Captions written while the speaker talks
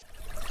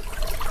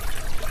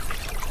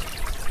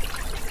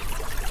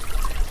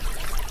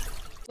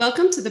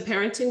Welcome to the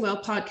Parenting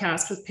Well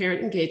podcast with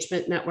Parent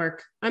Engagement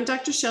Network. I'm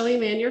Dr. Shelley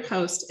Mann, your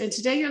host, and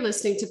today you're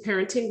listening to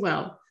Parenting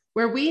Well,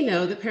 where we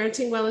know that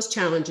parenting well is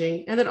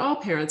challenging and that all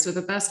parents are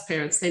the best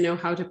parents they know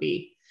how to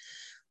be.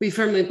 We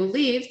firmly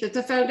believe that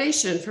the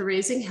foundation for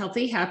raising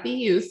healthy, happy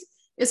youth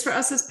is for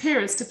us as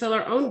parents to fill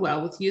our own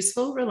well with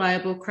useful,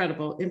 reliable,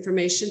 credible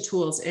information,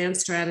 tools, and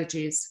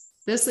strategies.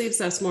 This leaves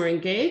us more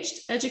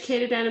engaged,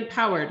 educated, and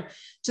empowered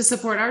to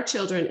support our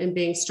children in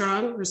being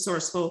strong,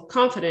 resourceful,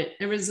 confident,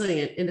 and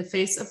resilient in the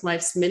face of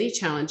life's many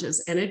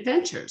challenges and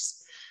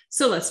adventures.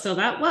 So let's fill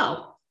that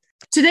well.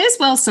 Today's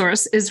well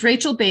source is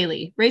Rachel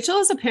Bailey. Rachel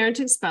is a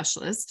parenting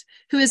specialist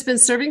who has been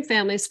serving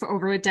families for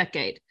over a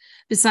decade.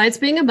 Besides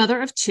being a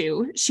mother of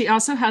two, she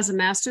also has a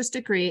master's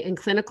degree in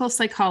clinical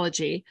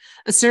psychology,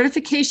 a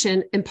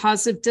certification in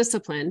positive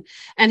discipline,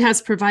 and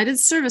has provided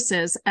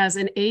services as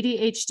an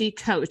ADHD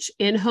coach,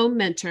 in-home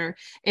mentor,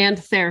 and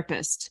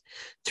therapist.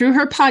 Through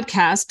her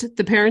podcast,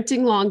 The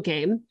Parenting Long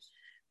Game,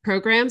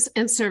 programs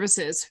and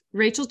services,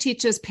 Rachel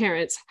teaches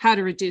parents how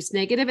to reduce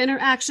negative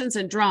interactions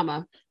and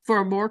drama for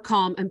a more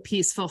calm and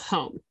peaceful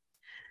home.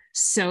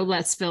 So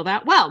let's fill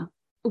that well.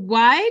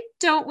 Why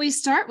don't we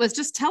start with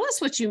just tell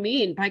us what you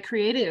mean by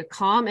creating a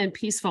calm and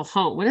peaceful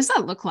home? What does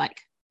that look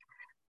like?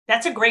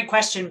 That's a great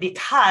question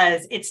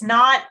because it's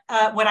not,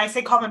 when I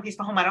say calm and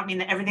peaceful home, I don't mean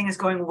that everything is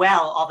going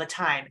well all the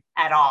time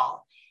at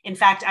all. In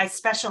fact, I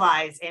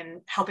specialize in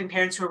helping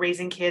parents who are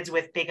raising kids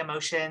with big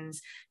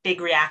emotions,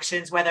 big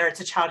reactions, whether it's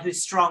a child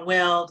who's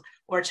strong-willed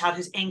or a child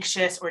who's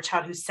anxious or a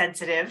child who's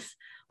sensitive,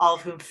 all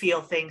of whom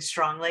feel things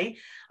strongly.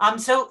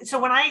 So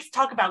when I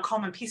talk about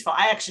calm and peaceful,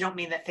 I actually don't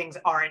mean that things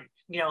aren't,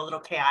 a little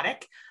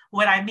chaotic.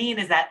 What I mean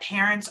is that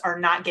parents are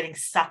not getting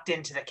sucked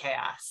into the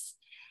chaos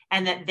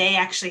and that they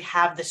actually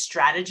have the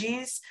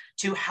strategies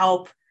to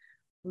help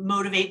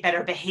motivate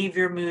better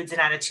behavior, moods, and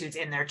attitudes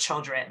in their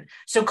children.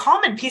 So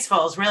calm and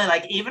peaceful is really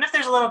like, even if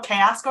there's a little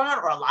chaos going on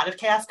or a lot of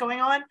chaos going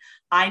on,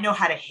 I know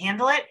how to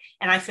handle it.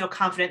 And I feel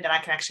confident that I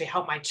can actually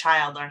help my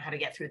child learn how to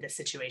get through this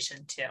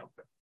situation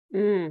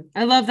too.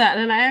 I love that.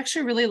 And I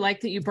actually really like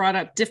that you brought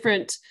up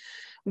different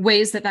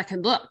ways that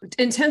can look.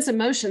 Intense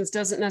emotions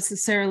doesn't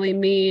necessarily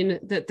mean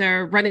that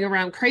they're running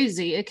around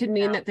crazy. It can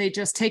mean that they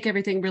just take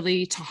everything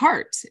really to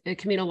heart. It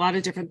can mean a lot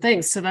of different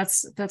things. So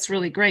that's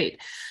really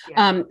great.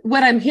 Yeah.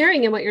 What I'm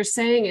hearing and what you're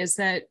saying is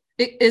that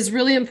it is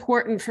really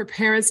important for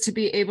parents to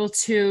be able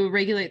to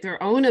regulate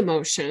their own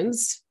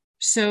emotions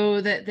so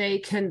that they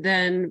can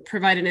then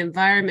provide an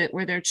environment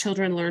where their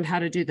children learn how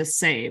to do the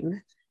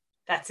same.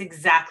 That's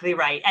exactly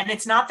right. And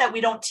it's not that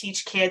we don't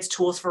teach kids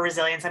tools for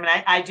resilience. I mean,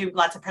 I do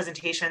lots of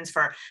presentations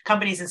for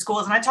companies and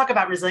schools, and I talk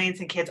about resilience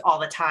in kids all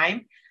the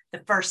time. The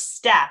first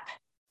step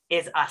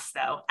is us,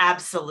 though.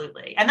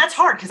 Absolutely. And that's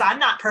hard because I'm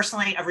not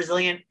personally a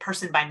resilient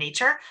person by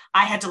nature.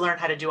 I had to learn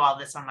how to do all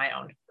this on my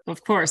own.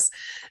 Of course.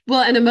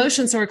 Well, and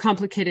emotions are a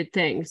complicated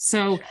thing.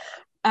 So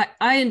I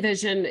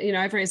envision,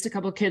 I've raised a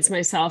couple of kids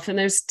myself, and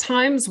there's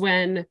times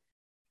when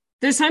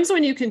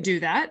you can do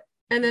that.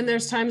 And then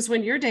there's times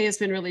when your day has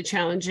been really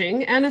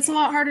challenging and it's a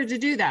lot harder to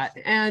do that.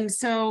 And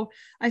so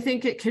I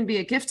think it can be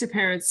a gift to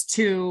parents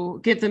to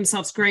give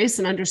themselves grace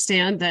and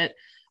understand that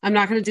I'm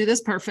not going to do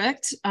this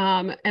perfect.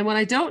 And when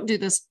I don't do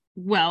this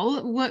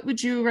well, what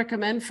would you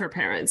recommend for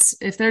parents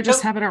if they're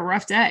just having a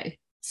rough day?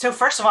 So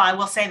first of all, I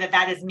will say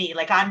that is me.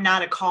 Like, I'm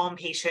not a calm,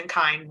 patient,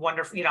 kind,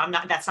 wonderful,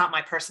 that's not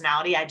my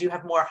personality. I do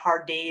have more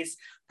hard days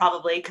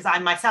probably because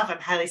I'm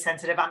highly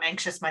sensitive. I'm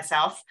anxious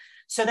myself.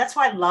 So that's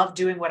why I love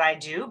doing what I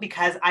do,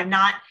 because I'm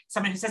not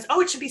someone who says, oh,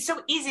 it should be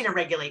so easy to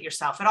regulate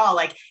yourself at all.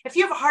 Like, if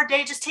you have a hard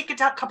day, just take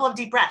a couple of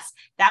deep breaths.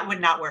 That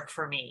would not work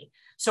for me.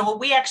 So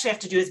what we actually have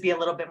to do is be a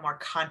little bit more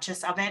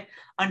conscious of it,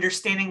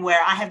 understanding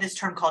where I have this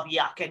term called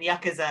yuck, and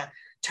yuck is a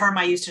term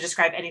I use to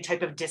describe any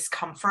type of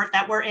discomfort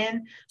that we're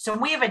in. So when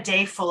we have a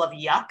day full of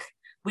yuck,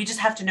 we just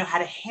have to know how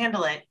to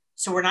handle it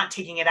so we're not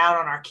taking it out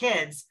on our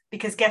kids,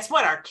 because guess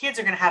what? Our kids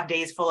are going to have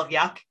days full of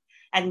yuck,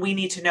 and we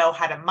need to know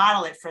how to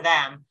model it for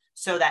them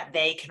so that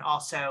they can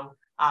also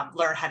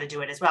learn how to do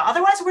it as well.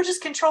 Otherwise, we're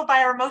just controlled by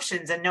our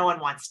emotions, and no one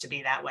wants to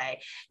be that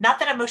way. Not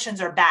that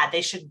emotions are bad.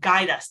 They should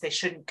guide us. They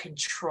shouldn't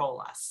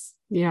control us.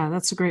 Yeah,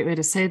 that's a great way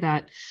to say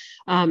that.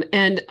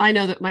 And I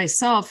know that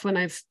myself, when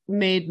I've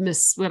made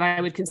what I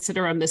would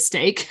consider a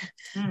mistake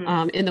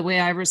in the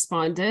way I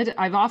responded,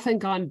 I've often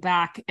gone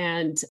back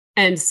and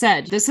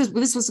said, this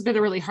was been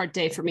a really hard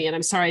day for me, and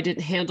I'm sorry I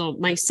didn't handle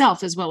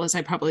myself as well as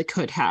I probably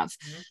could have.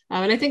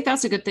 And I think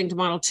that's a good thing to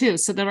model too,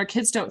 so that our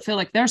kids don't feel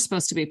like they're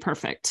supposed to be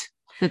perfect,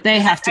 that they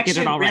have to get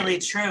it all right. That's really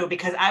true,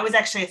 because I was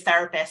actually a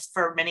therapist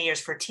for many years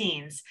for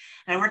teens,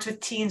 and I worked with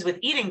teens with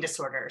eating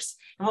disorders.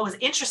 And what was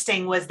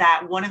interesting was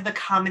that one of the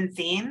common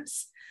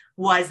themes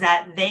was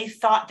that they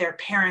thought their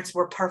parents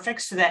were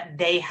perfect so that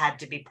they had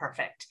to be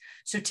perfect.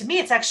 So to me,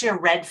 it's actually a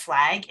red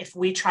flag if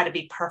we try to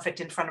be perfect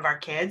in front of our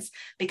kids,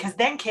 because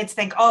then kids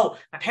think, oh,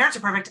 my parents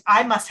are perfect,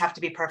 I must have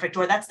to be perfect,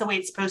 or that's the way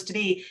it's supposed to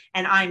be,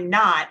 and I'm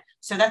not.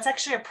 So that's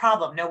actually a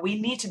problem. No, we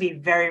need to be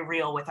very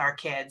real with our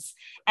kids.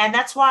 And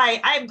that's why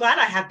I'm glad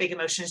I have big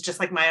emotions, just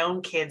like my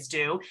own kids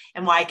do,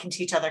 and why I can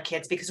teach other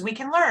kids, because we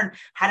can learn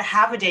how to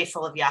have a day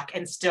full of yuck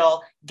and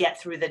still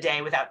get through the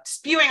day without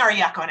spewing our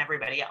yuck on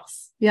everybody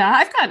else. Yeah,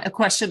 I've got a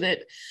question that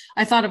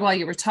I thought of while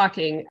you were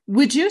talking.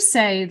 Would you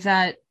say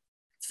that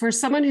for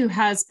someone who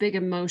has big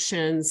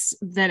emotions,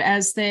 that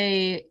as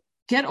they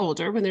get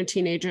older, when they're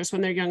teenagers,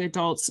 when they're young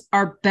adults,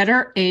 are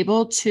better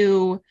able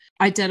to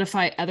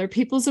identify other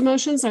people's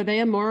emotions? Are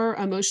they more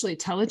emotionally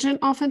intelligent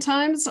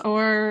oftentimes,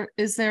 or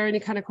is there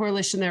any kind of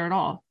correlation there at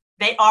all?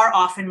 They are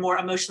often more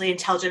emotionally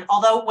intelligent,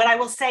 although what I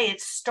will say,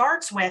 it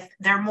starts with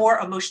they're more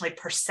emotionally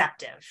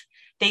perceptive.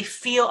 They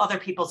feel other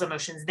people's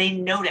emotions. They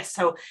notice.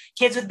 So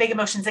kids with big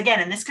emotions, again,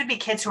 and this could be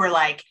kids who are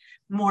like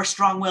more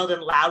strong-willed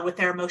and loud with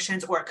their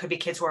emotions, or it could be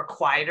kids who are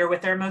quieter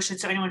with their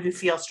emotions. So anyone who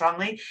feels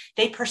strongly,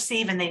 they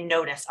perceive and they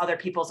notice other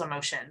people's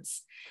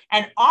emotions.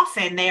 And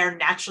often they are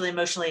naturally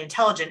emotionally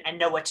intelligent and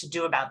know what to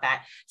do about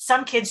that.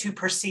 Some kids who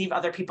perceive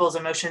other people's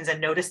emotions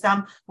and notice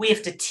them, we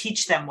have to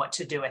teach them what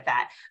to do with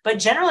that. But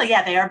generally,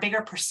 yeah, they are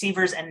bigger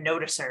perceivers and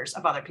noticers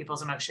of other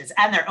people's emotions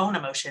and their own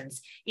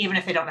emotions, even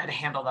if they don't know how to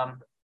handle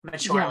them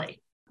maturely. Yeah.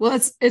 Well,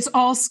 it's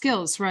all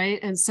skills, right?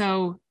 And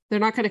so they're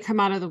not going to come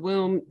out of the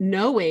womb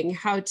knowing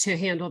how to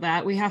handle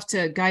that. We have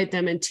to guide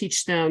them and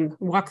teach them,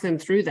 walk them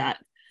through that.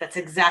 That's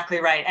exactly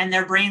right. And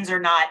their brains are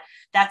not,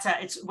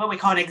 it's what we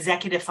call an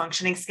executive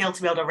functioning skill,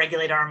 to be able to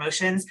regulate our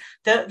emotions.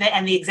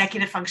 And the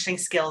executive functioning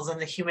skills in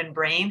the human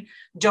brain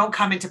don't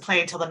come into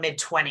play until the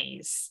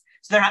mid-20s.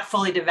 So they're not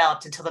fully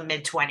developed until the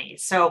mid-20s.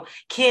 So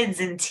kids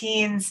and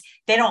teens,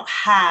 they don't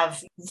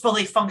have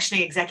fully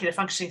functioning executive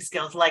functioning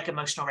skills like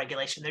emotional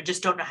regulation. They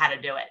just don't know how to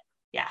do it.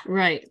 Yeah.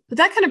 Right. But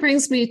that kind of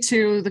brings me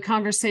to the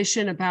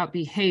conversation about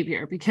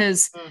behavior,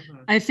 because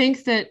I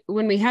think that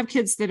when we have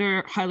kids that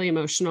are highly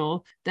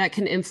emotional, that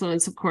can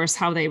influence, of course,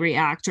 how they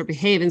react or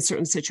behave in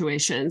certain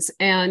situations.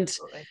 And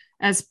absolutely,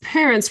 as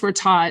parents, we're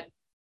taught,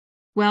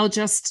 well,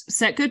 just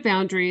set good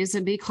boundaries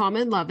and be calm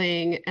and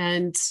loving.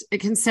 And it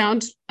can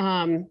sound, I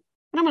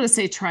don't want to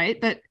say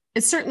trite, but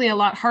it's certainly a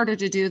lot harder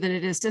to do than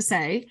it is to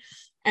say.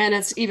 And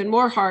it's even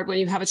more hard when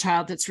you have a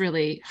child that's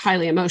really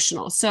highly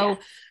emotional. So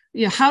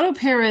how do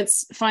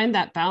parents find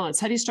that balance?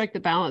 How do you strike the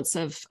balance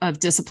of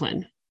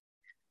discipline?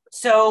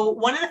 So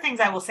one of the things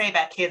I will say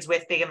about kids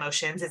with big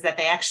emotions is that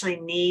they actually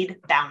need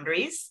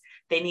boundaries,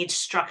 they need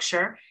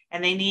structure,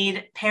 and they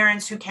need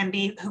parents who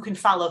can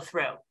follow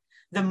through.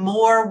 The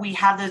more we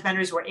have those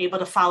boundaries, we're able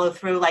to follow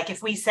through. Like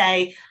if we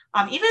say,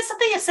 even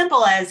something as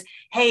simple as,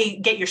 hey,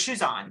 get your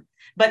shoes on,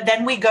 but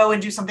then we go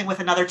and do something with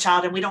another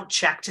child and we don't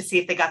check to see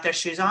if they got their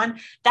shoes on.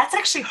 That's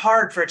actually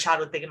hard for a child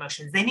with big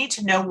emotions. They need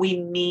to know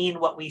we mean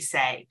what we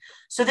say.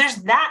 So there's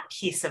that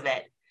piece of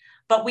it.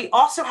 But we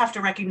also have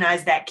to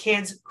recognize that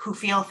kids who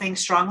feel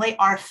things strongly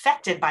are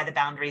affected by the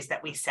boundaries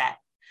that we set.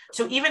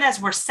 So even as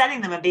we're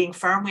setting them and being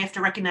firm, we have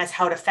to recognize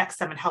how it affects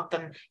them and help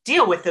them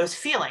deal with those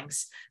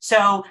feelings.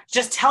 So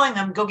just telling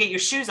them, go get your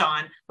shoes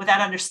on, without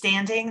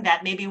understanding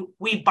that maybe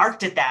we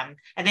barked at them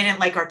and they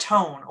didn't like our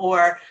tone,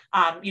 or,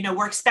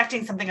 we're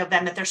expecting something of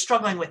them that they're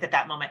struggling with at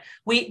that moment.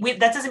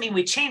 That doesn't mean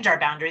we change our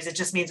boundaries. It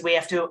just means we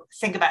have to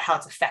think about how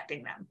it's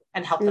affecting them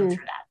and help them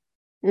through that.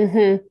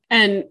 Mm-hmm.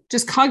 And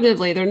just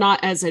cognitively, they're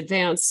not as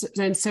advanced.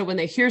 And so when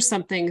they hear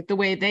something, the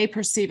way they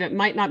perceive it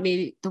might not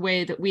be the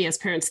way that we as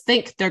parents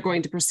think they're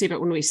going to perceive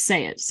it when we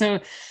say it. So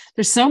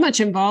there's so much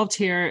involved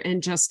here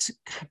in just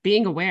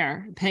being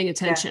aware, paying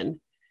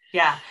attention.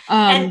 Yeah.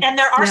 And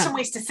there are some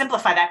ways to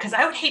simplify that, because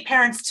I would hate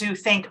parents to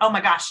think, oh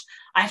my gosh,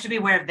 I have to be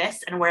aware of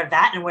this and aware of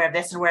that and aware of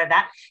this and aware of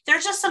that.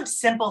 There's just some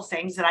simple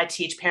things that I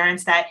teach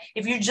parents that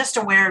if you're just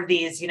aware of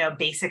these,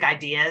 basic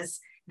ideas,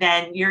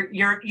 then you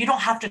don't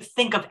have to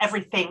think of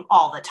everything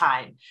all the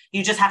time.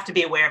 You just have to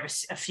be aware of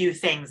a few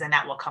things, and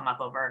that will come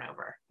up over and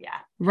over. Yeah.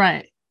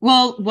 Right.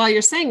 Well, while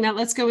you're saying that,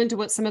 let's go into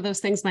what some of those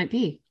things might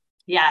be.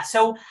 Yeah.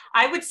 So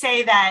I would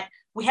say that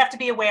we have to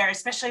be aware,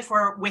 especially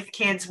with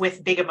kids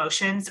with big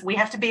emotions, we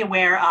have to be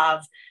aware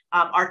of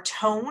our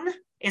tone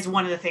is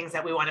one of the things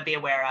that we want to be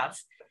aware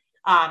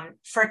of.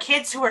 For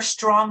kids who are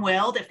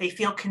strong-willed, if they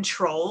feel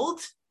controlled,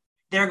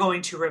 they're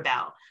going to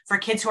rebel. For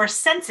kids who are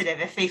sensitive,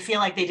 if they feel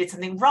like they did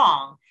something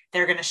wrong,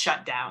 they're going to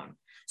shut down.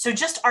 So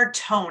just our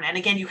tone. And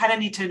again, you kind of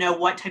need to know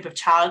what type of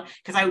child,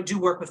 because I do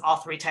work with all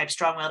three types,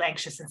 strong-willed,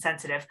 anxious, and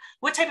sensitive,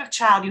 what type of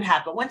child you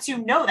have. But once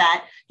you know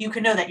that, you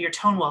can know that your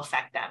tone will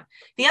affect them.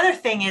 The other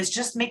thing is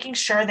just making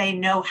sure they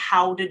know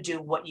how to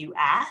do what you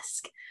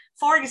ask.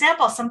 For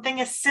example, something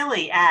as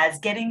silly as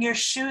getting your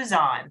shoes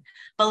on.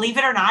 Believe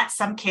it or not,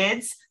 some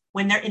kids,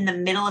 when they're in the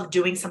middle of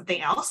doing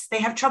something else, they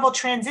have trouble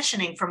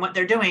transitioning from what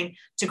they're doing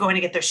to going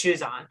to get their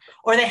shoes on,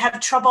 or they have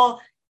trouble,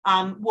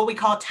 what we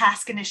call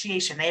task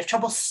initiation. They have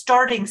trouble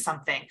starting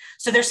something.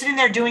 So they're sitting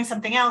there doing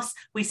something else.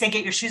 We say,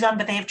 get your shoes on,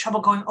 but they have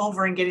trouble going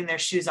over and getting their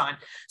shoes on.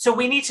 So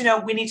we need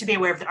to be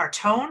aware of our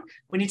tone.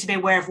 We need to be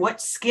aware of what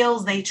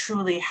skills they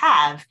truly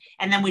have.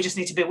 And then we just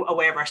need to be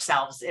aware of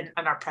ourselves and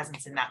our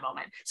presence in that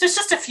moment. So it's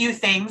just a few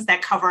things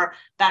that cover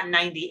about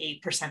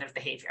 98% of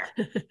behavior.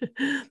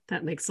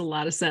 That makes a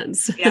lot of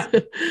sense. Yeah.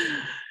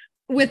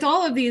 With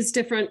all of these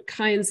different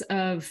kinds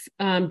of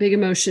big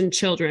emotion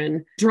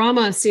children,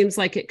 drama seems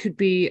like it could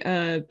be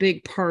a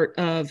big part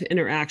of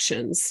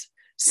interactions.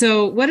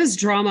 So what does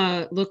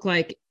drama look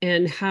like,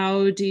 and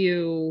how do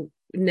you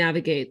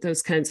navigate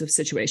those kinds of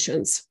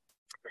situations?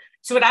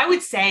 So what I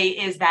would say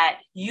is that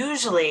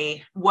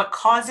usually what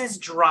causes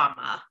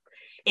drama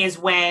is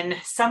when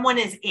someone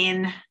is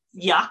in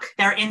yuck,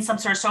 they're in some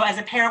sort of, so as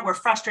a parent, we're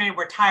frustrated,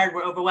 we're tired,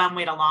 we're overwhelmed,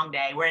 we had a long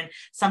day, we're in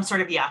some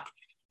sort of yuck.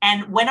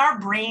 And when our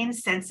brain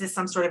senses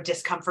some sort of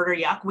discomfort or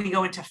yuck, we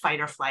go into fight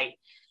or flight.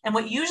 And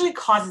what usually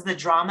causes the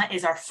drama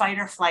is our fight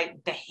or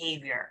flight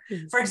behavior.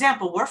 Mm-hmm. For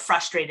example, we're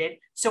frustrated,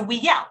 so we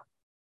yell.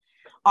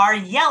 Our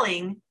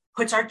yelling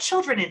puts our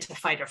children into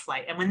fight or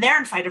flight. And when they're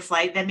in fight or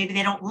flight, then maybe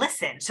they don't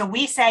listen. So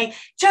we say,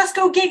 just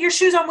go get your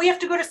shoes on. We have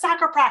to go to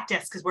soccer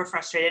practice because we're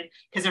frustrated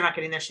because they're not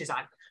getting their shoes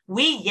on.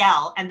 We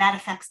yell, and that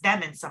affects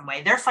them in some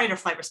way. Their fight or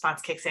flight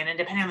response kicks in. And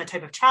depending on the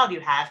type of child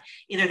you have,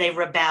 either they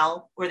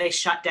rebel or they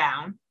shut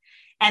down.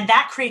 And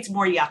that creates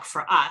more yuck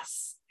for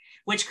us,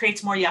 which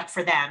creates more yuck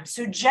for them.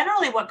 So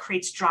generally what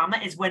creates drama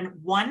is when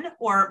one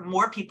or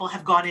more people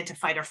have gone into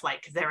fight or flight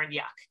because they're in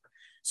yuck.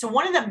 So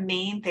one of the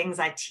main things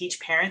I teach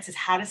parents is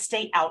how to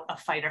stay out of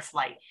fight or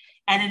flight.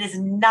 And it is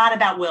not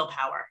about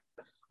willpower.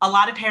 A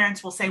lot of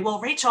parents will say, well,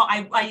 Rachel,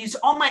 I use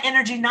all my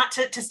energy not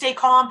to stay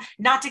calm,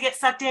 not to get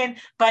sucked in,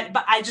 but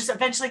I just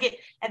eventually get,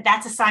 and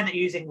that's a sign that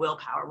you're using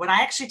willpower. What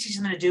I actually teach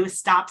them to do is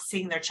stop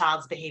seeing their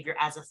child's behavior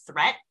as a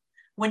threat.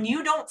 When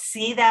you don't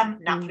see them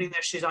not putting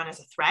their shoes on as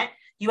a threat,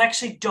 you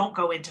actually don't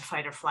go into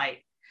fight or flight.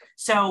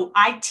 So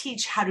I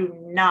teach how to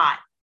not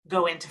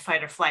go into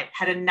fight or flight,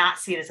 how to not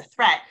see it as a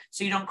threat,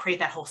 so you don't create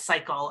that whole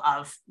cycle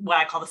of what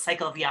I call the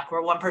cycle of yuck,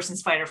 where one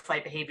person's fight or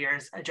flight behavior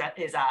is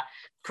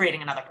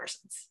creating another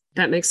person's.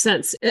 That makes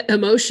sense.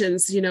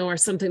 Emotions, are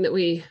something that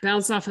we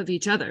bounce off of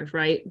each other,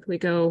 right?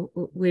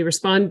 We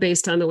respond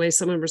based on the way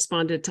someone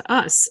responded to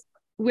us,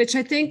 which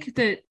I think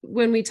that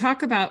when we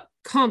talk about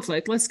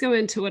conflict, let's go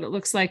into what it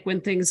looks like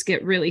when things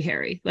get really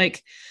hairy.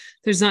 Like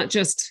there's not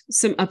just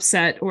some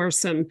upset or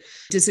some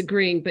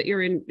disagreeing, but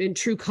you're in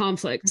true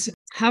conflict.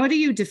 How do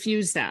you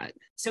diffuse that?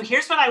 So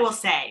here's what I will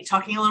say,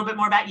 talking a little bit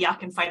more about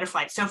yuck and fight or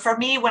flight. So for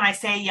me, when I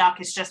say yuck,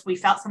 it's just we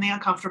felt something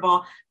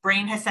uncomfortable,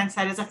 brain has sensed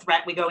that as a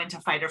threat, we go into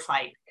fight or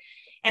flight.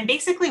 And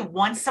basically,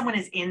 once someone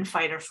is in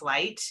fight or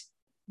flight,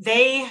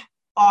 they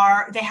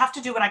have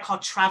to do what I call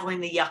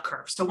traveling the yuck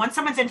curve. So once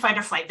someone's in fight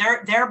or flight,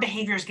 their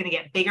behavior is going to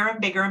get bigger and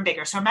bigger and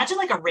bigger. So imagine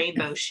like a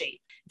rainbow shape.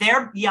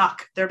 Their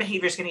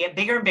behavior is going to get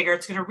bigger and bigger.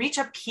 It's going to reach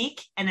a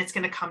peak and it's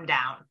going to come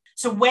down.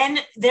 So when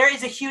there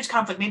is a huge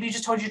conflict, maybe you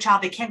just told your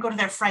child they can't go to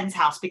their friend's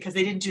house because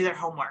they didn't do their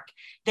homework.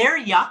 Their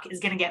yuck is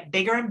going to get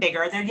bigger and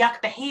bigger. Their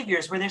yuck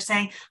behaviors where they're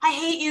saying, I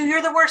hate you,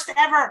 you're the worst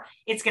ever.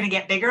 It's going to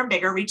get bigger and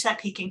bigger, reach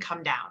that peak and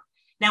come down.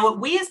 Now,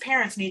 what we as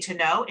parents need to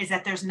know is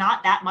that there's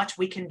not that much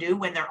we can do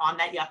when they're on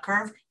that yuck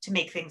curve to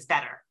make things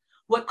better.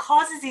 What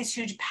causes these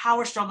huge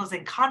power struggles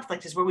and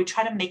conflict is where we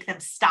try to make them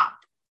stop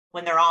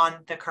when they're on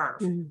the curve.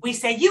 Mm-hmm. We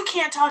say, you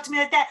can't talk to me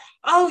like that.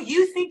 Oh,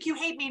 you think you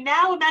hate me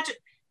now? Imagine.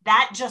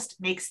 That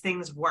just makes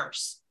things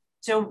worse.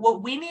 So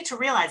what we need to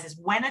realize is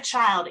when a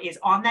child is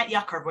on that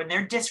yuck curve, when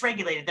they're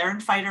dysregulated, they're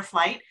in fight or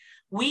flight,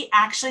 we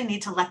actually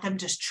need to let them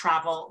just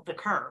travel the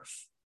curve.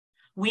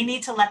 We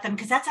need to let them,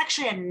 because that's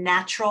actually a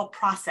natural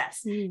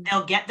process.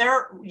 They'll get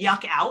their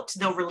yuck out,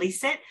 they'll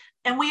release it.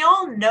 And we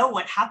all know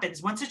what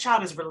happens once a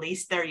child has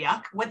released their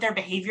yuck, what their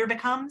behavior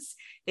becomes.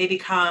 They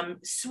become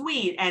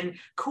sweet and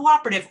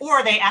cooperative,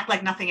 or they act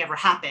like nothing ever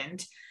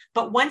happened.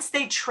 But once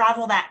they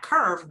travel that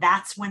curve,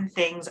 that's when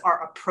things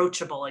are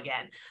approachable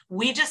again.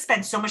 We just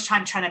spend so much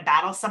time trying to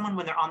battle someone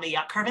when they're on the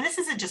yuck curve. And this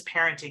isn't just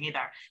parenting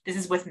either. This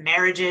is with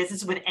marriages.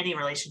 This is with any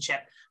relationship.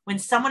 When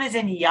someone is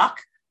in yuck,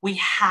 we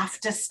have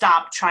to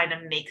stop trying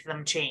to make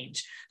them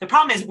change. The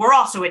problem is we're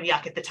also in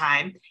yuck at the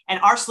time. And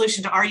our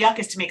solution to our yuck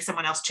is to make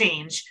someone else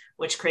change,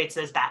 which creates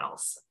those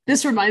battles.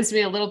 This reminds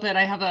me a little bit.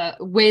 I have a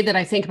way that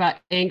I think about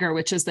anger,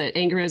 which is that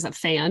anger is a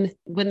fan.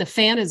 When the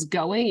fan is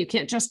going, you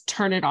can't just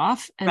turn it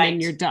off and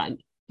then you're done.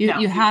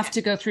 You have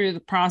to go through the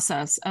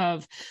process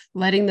of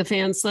letting the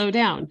fan slow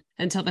down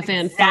until the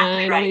fan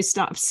finally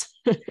stops.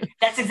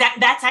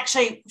 That's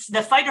actually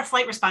the fight or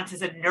flight response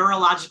is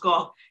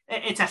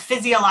it's a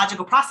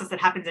physiological process that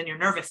happens in your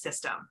nervous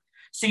system.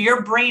 So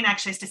your brain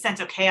actually has to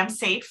sense, okay, I'm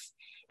safe.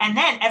 And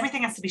then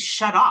everything has to be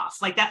shut off.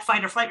 Like that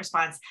fight or flight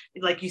response,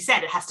 like you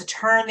said, it has to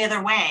turn the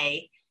other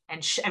way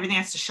and everything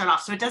has to shut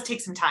off. So it does take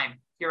some time.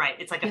 You're right.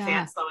 It's like a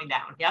fan slowing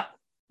down. Yep.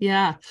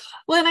 Yeah.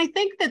 Well, and I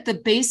think that the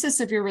basis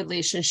of your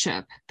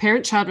relationship,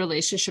 parent-child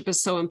relationship,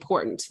 is so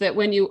important that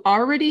when you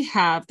already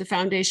have the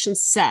foundation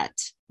set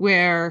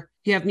where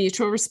you have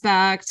mutual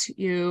respect,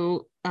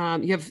 you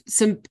have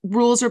some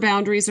rules or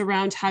boundaries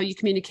around how you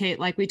communicate,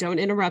 like we don't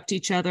interrupt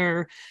each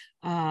other,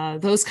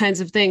 those kinds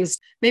of things.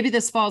 Maybe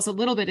this falls a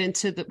little bit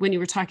into when you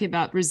were talking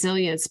about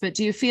resilience, but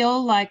do you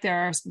feel like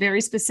there are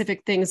very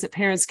specific things that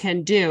parents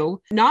can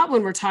do, not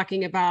when we're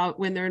talking about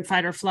when they're in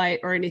fight or flight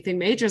or anything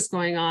major is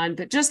going on,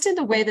 but just in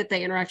the way that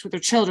they interact with their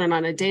children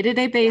on a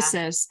day-to-day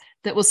basis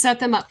that will set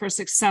them up for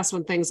success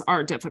when things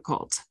are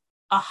difficult?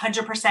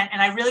 100%.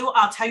 And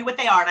I'll tell you what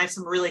they are. And I have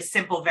some really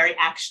simple, very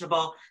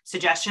actionable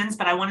suggestions,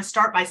 but I want to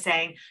start by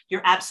saying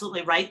you're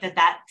absolutely right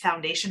that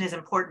foundation is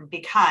important,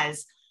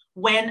 because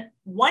when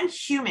one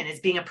human is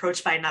being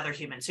approached by another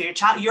human, so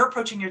you're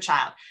approaching your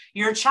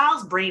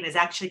child's brain is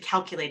actually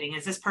calculating,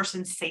 is this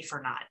person safe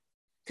or not?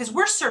 Because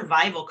we're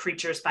survival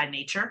creatures by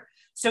nature.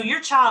 So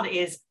your child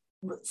is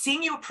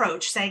seeing you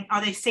approach, saying,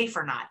 are they safe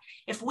or not?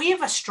 If we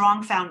have a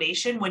strong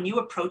foundation, when you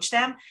approach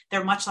them,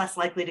 they're much less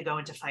likely to go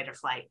into fight or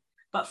flight.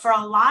 But for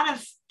a lot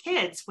of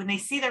kids, when they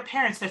see their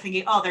parents, they're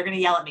thinking, oh, they're going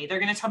to yell at me.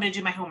 They're going to tell me to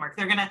do my homework.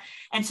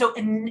 And so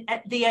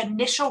the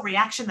initial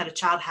reaction that a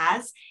child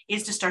has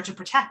is to start to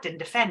protect and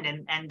defend,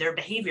 and their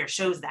behavior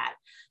shows that.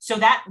 So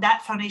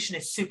that foundation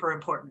is super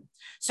important.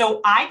 So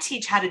I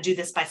teach how to do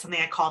this by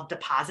something I call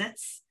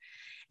deposits.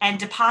 And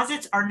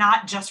deposits are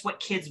not just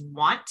what kids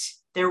want,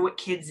 they're what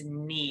kids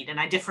need. And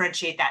I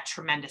differentiate that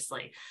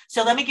tremendously.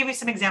 So let me give you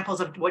some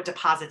examples of what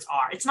deposits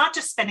are. It's not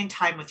just spending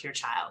time with your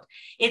child.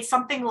 It's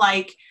something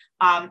like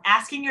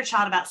asking your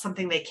child about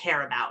something they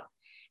care about.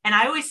 And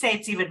I always say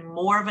it's even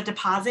more of a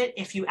deposit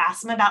if you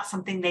ask them about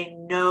something they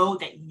know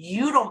that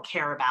you don't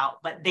care about,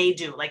 but they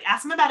do. Like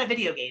ask them about a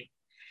video game.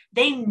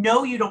 They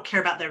know you don't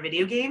care about their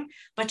video game,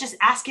 but just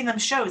asking them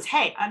shows,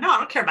 hey, no, I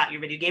don't care about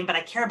your video game, but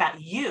I care about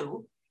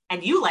you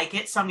and you like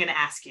it, so I'm going to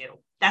ask you.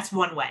 That's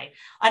one way.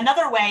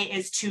 Another way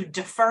is to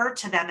defer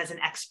to them as an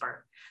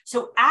expert.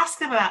 So ask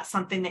them about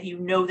something that you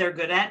know they're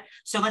good at.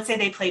 So let's say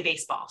they play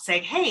baseball,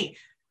 saying, hey,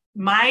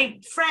 my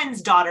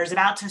friend's daughter is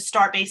about to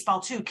start baseball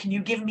too. Can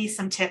you give me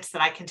some tips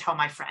that I can tell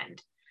my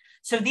friend?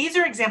 So these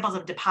are examples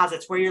of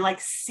deposits where you're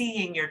like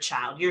seeing your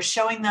child. You're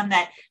showing them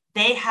that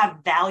they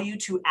have value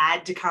to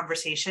add to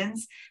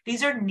conversations.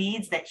 These are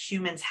needs that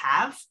humans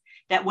have,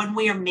 that when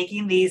we are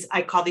making these,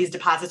 I call these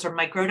deposits or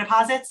micro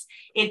deposits,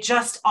 it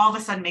just all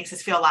of a sudden makes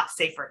us feel a lot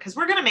safer, because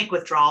we're going to make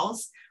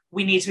withdrawals.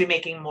 We need to be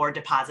making more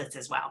deposits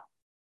as well.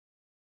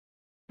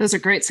 Those are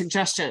great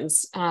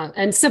suggestions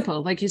and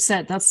simple. Like you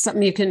said, that's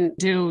something you can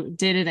do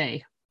day to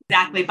day.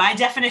 Exactly. By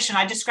definition,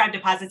 I describe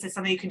deposits as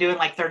something you can do in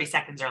like 30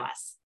 seconds or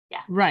less.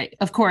 Yeah. Right.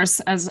 Of course,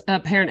 as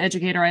a parent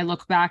educator, I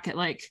look back at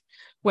like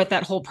what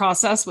that whole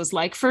process was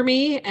like for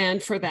me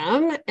and for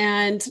them.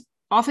 And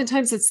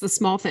oftentimes it's the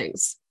small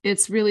things.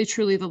 It's really,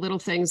 truly the little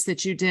things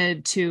that you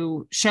did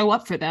to show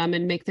up for them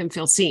and make them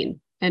feel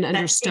seen and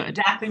understood. That's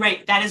exactly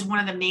right. That is one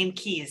of the main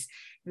keys,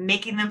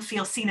 making them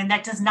feel seen. And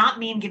that does not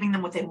mean giving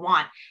them what they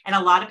want. And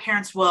a lot of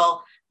parents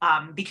will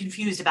be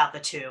confused about the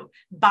two.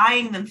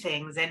 Buying them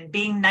things and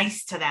being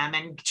nice to them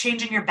and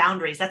changing your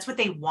boundaries. That's what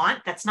they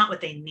want. That's not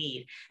what they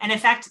need. And in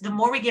fact, the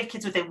more we give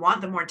kids what they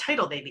want, the more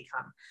entitled they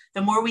become.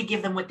 The more we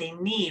give them what they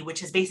need,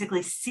 which is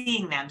basically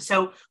seeing them.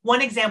 So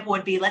one example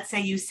would be, let's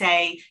say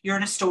you're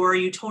in a store,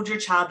 you told your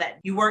child that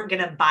you weren't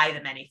going to buy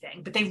them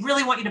anything, but they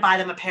really want you to buy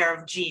them a pair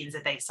of jeans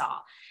that they saw.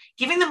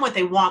 Giving them what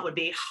they want would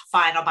be,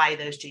 fine, I'll buy you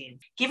those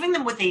jeans. Giving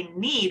them what they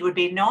need would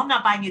be, no, I'm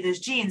not buying you those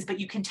jeans, but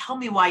you can tell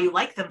me why you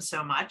like them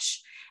so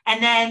much.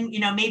 And then,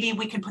 maybe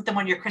we can put them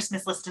on your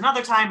Christmas list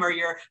another time, or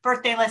your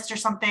birthday list or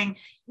something,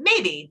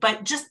 maybe,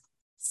 but just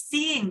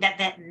seeing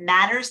that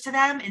matters to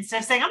them, instead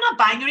of saying, I'm not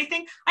buying you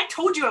anything. I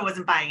told you I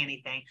wasn't buying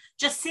anything.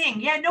 Just seeing,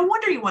 yeah, no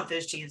wonder you want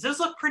those jeans. Those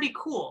look pretty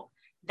cool.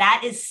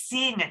 That is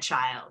seeing a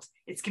child.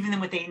 It's giving them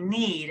what they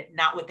need,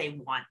 not what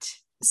they want.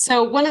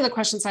 So one of the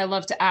questions I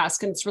love to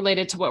ask, and it's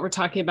related to what we're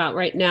talking about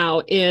right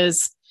now,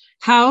 is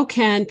how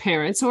can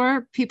parents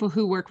or people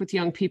who work with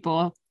young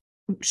people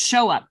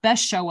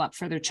best show up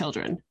for their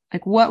children?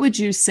 Like, what would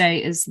you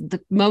say is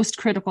the most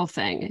critical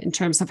thing in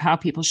terms of how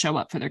people show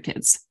up for their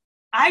kids?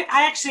 I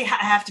actually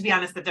have to be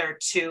honest that there are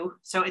two.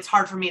 So it's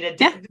hard for me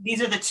to,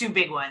 these are the two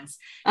big ones.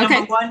 Okay.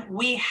 Number one,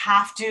 we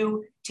have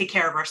to take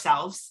care of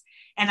ourselves.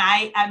 And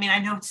I mean, I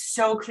know it's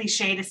so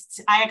cliche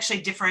I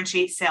actually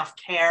differentiate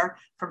self-care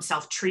from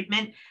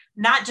self-treatment.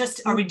 Not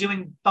just are we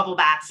doing bubble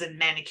baths and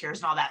manicures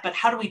and all that, but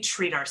how do we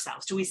treat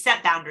ourselves? Do we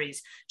set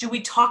boundaries? Do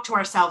we talk to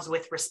ourselves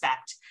with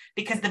respect?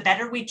 Because the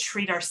better we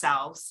treat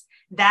ourselves,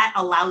 that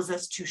allows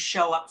us to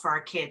show up for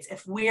our kids.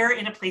 If we're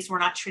in a place where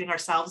we're not treating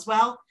ourselves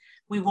well,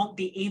 we won't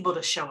be able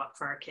to show up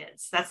for our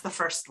kids. That's the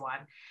first one.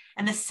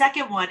 And the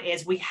second one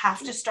is we have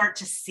to start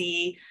to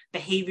see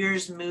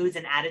behaviors, moods,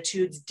 and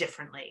attitudes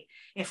differently.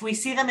 If we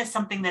see them as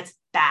something that's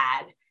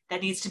bad,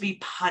 that needs to be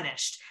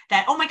punished,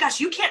 that, oh my gosh,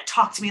 you can't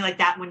talk to me like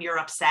that when you're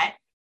upset,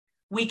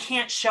 we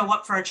can't show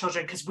up for our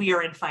children because we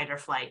are in fight or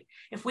flight.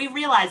 If we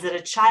realize that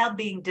a child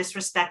being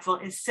disrespectful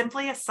is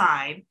simply a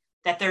sign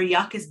that their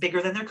yuck is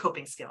bigger than their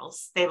coping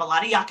skills, they have a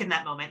lot of yuck in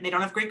that moment, and they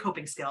don't have great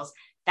coping skills,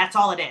 that's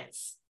all it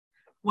is.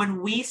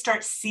 When we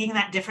start seeing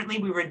that differently,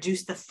 we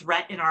reduce the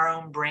threat in our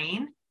own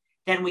brain,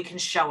 then we can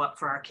show up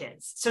for our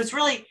kids. So it's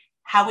really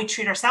how we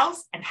treat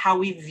ourselves and how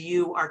we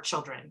view our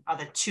children are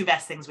the two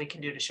best things we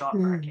can do to show up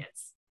for our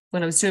kids.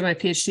 When I was doing my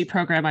PhD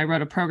program, I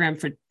wrote a program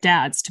for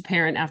dads to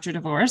parent after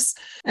divorce.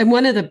 And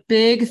one of the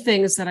big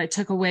things that I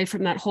took away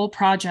from that whole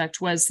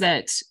project was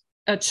that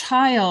a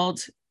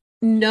child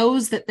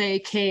knows that they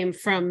came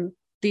from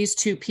these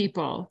two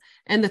people.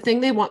 And the thing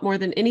they want more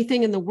than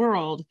anything in the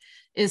world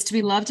is to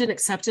be loved and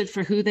accepted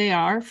for who they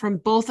are from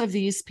both of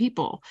these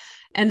people.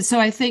 And so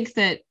I think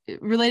that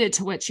related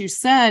to what you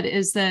said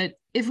is that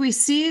if we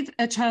see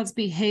a child's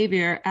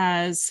behavior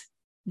as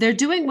they're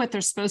doing what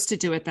they're supposed to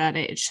do at that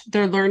age,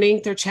 they're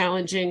learning, they're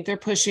challenging, they're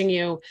pushing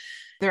you,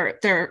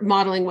 they're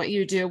modeling what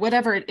you do,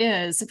 whatever it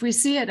is. If we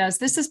see it as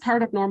this is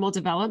part of normal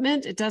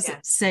development, it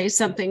doesn't say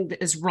something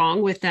that is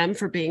wrong with them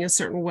for being a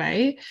certain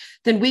way,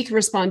 then we can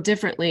respond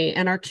differently.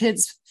 And our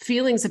kids'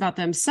 feelings about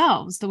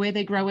themselves, the way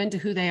they grow into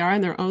who they are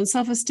and their own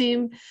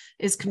self-esteem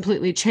is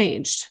completely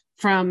changed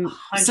from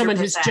 100%. Someone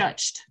who's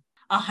judged.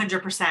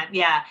 100%.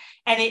 Yeah.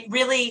 And it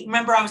really,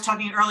 remember I was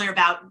talking earlier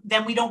about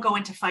then we don't go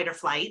into fight or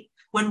flight.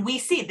 When we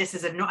see this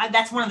is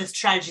that's one of the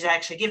strategies I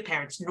actually give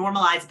parents,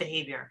 normalize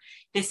behavior.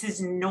 This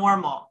is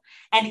normal.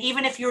 And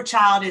even if your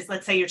child is,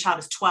 let's say your child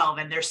is 12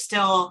 and they're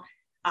still,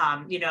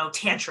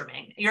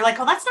 tantruming, you're like,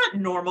 oh, that's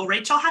not normal,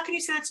 Rachel. How can you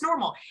say that's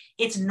normal?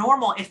 It's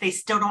normal if they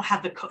still don't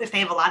have if they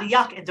have a lot of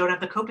yuck and don't have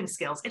the coping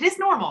skills. It is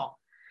normal.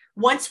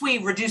 Once we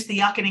reduce the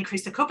yuck and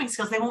increase the coping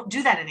skills, they won't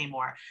do that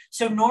anymore.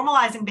 So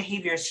normalizing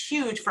behavior is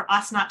huge for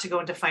us not to go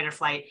into fight or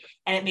flight.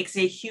 And it makes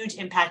a huge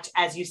impact,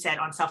 as you said,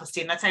 on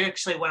self-esteem. That's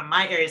actually one of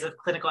my areas of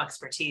clinical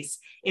expertise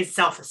is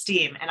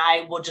self-esteem. And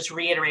I will just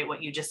reiterate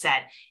what you just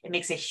said. It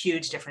makes a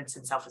huge difference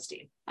in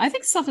self-esteem. I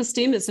think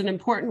self-esteem is an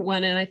important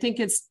one. And I think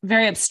it's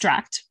very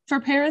abstract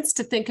for parents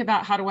to think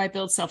about how do I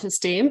build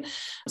self-esteem?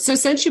 So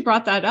since you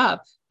brought that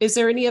up, is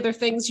there any other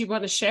things you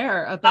want to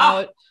share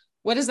about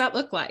what does that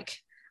look like?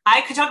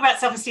 I could talk about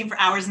self-esteem for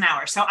hours and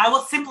hours. So I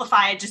will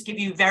simplify it, just give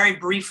you very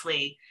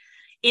briefly.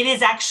 It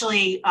is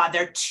actually,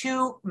 there are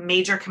two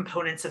major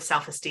components of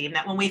self-esteem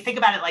that when we think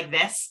about it like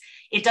this,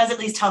 it does at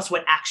least tell us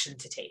what action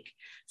to take.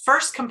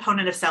 First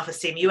component of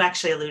self-esteem, you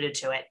actually alluded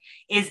to it,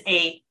 is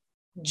a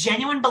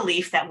genuine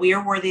belief that we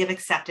are worthy of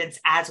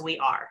acceptance as we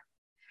are.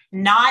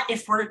 Not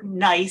if we're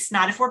nice,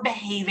 not if we're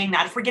behaving,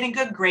 not if we're getting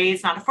good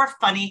grades, not if we're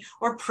funny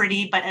or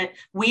pretty, but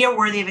we are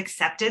worthy of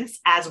acceptance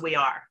as we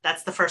are.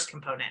 That's the first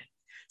component.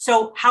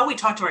 So how we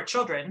talk to our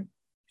children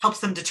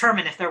helps them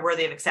determine if they're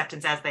worthy of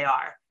acceptance as they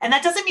are. And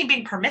that doesn't mean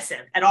being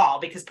permissive at all,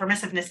 because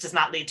permissiveness does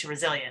not lead to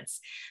resilience.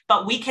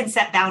 But we can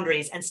set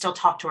boundaries and still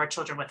talk to our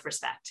children with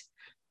respect.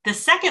 The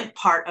second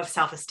part of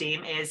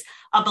self-esteem is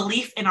a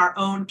belief in our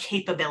own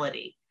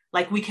capability.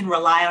 Like we can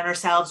rely on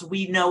ourselves.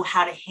 We know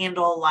how to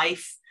handle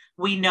life.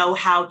 We know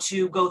how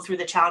to go through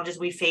the challenges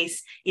we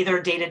face,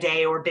 either day to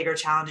day or bigger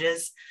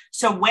challenges.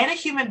 So when a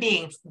human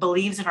being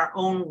believes in our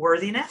own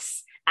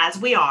worthiness as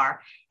we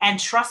are, and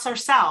trusts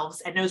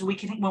ourselves and knows we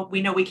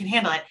know we can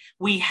handle it,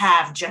 we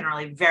have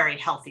generally very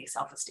healthy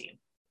self-esteem.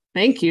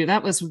 Thank you.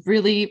 That was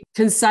really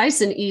concise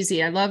and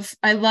easy. I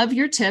love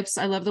your tips.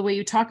 I love the way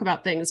you talk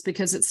about things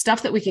because it's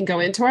stuff that we can go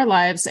into our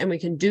lives and we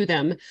can do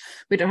them.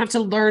 We don't have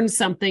to learn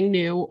something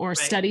new or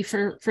study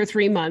for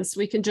 3 months.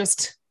 We can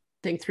just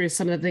think through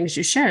some of the things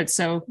you shared.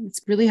 So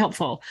it's really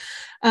helpful.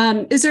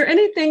 Is there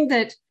anything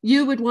that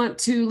you would want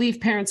to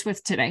leave parents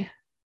with today?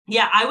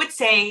 Yeah, I would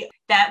say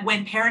that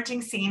when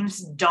parenting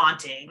seems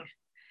daunting,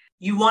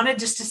 you want to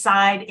just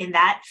decide in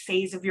that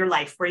phase of your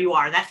life where you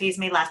are, that phase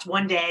may last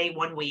 1 day,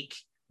 1 week,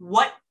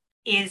 what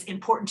is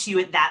important to you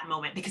at that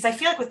moment? Because I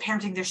feel like with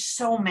parenting, there's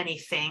so many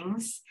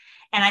things.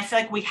 And I feel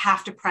like we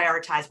have to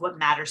prioritize what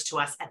matters to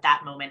us at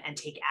that moment and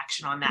take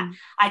action on that.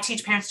 I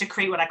teach parents to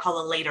create what I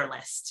call a later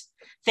list.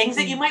 Things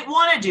that you might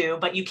want to do,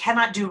 but you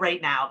cannot do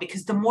right now,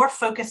 because the more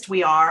focused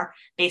we are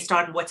based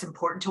on what's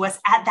important to us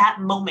at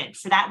that moment,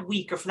 for that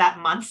week or for that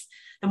month,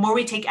 the more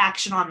we take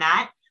action on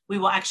that, we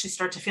will actually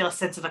start to feel a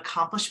sense of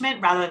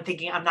accomplishment rather than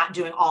thinking I'm not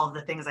doing all of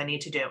the things I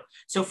need to do.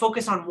 So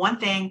focus on one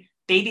thing,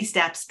 baby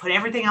steps, put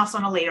everything else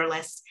on a later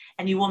list,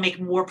 and you will make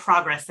more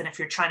progress than if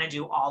you're trying to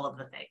do all of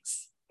the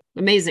things.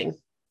 Amazing.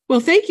 Well,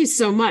 thank you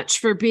so much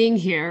for being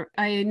here.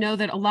 I know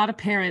that a lot of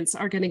parents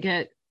are going to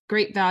get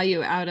great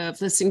value out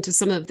of listening to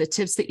some of the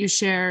tips that you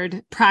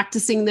shared,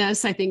 practicing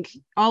this. I think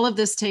all of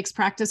this takes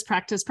practice,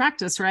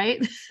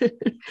 right?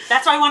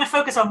 That's why I want to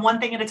focus on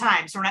one thing at a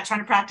time. So we're not trying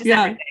to practice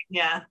everything.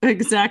 Yeah,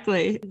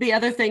 exactly. The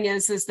other thing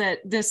is that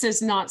this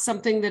is not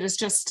something that is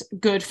just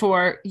good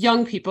for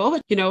young people,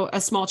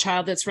 a small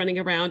child that's running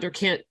around or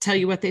can't tell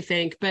you what they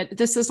think, but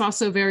this is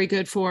also very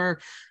good for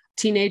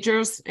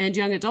teenagers and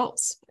young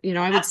adults.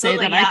 I would say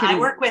that I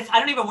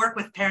don't even work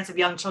with parents of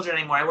young children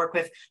anymore. I work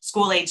with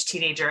school age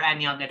teenager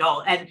and young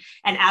adult, and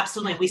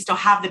absolutely, we still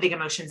have the big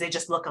emotions. They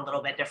just look a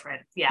little bit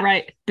different. Yeah.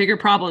 Right. Bigger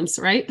problems,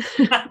 right?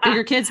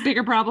 Bigger kids,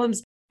 bigger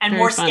problems. And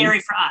more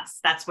scary for us.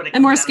 That's what it is.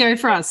 And more scary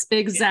for us.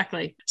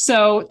 Exactly. Yeah.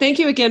 So thank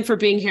you again for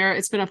being here.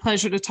 It's been a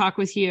pleasure to talk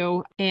with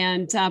you.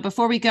 And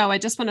before we go, I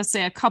just want to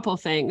say a couple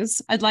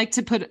things. I'd like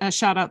to put a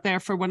shout out there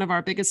for one of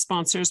our biggest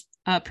sponsors,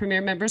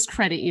 Premier Members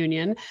Credit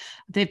Union.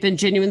 They've been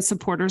genuine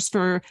supporters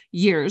for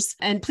years.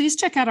 And please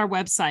check out our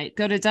website.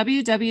 Go to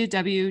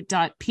www.penbv.org.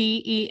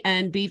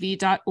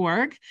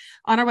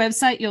 On our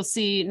website, you'll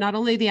see not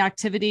only the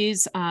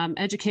activities,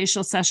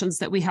 educational sessions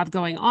that we have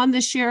going on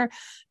this year,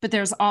 but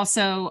there's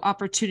also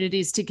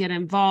opportunities to get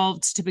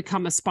involved, to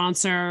become a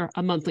sponsor,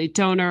 a monthly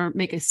donor,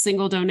 make a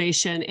single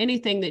donation,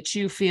 anything that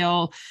you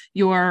feel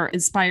you're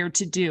inspired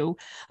to do.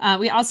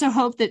 We also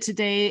hope that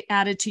today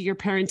added to your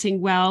parenting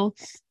well,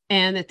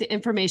 and that the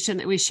information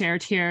that we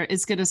shared here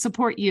is going to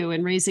support you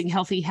in raising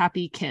healthy,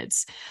 happy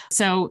kids.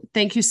 So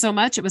thank you so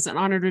much. It was an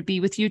honor to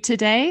be with you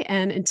today.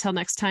 And until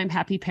next time,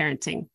 happy parenting.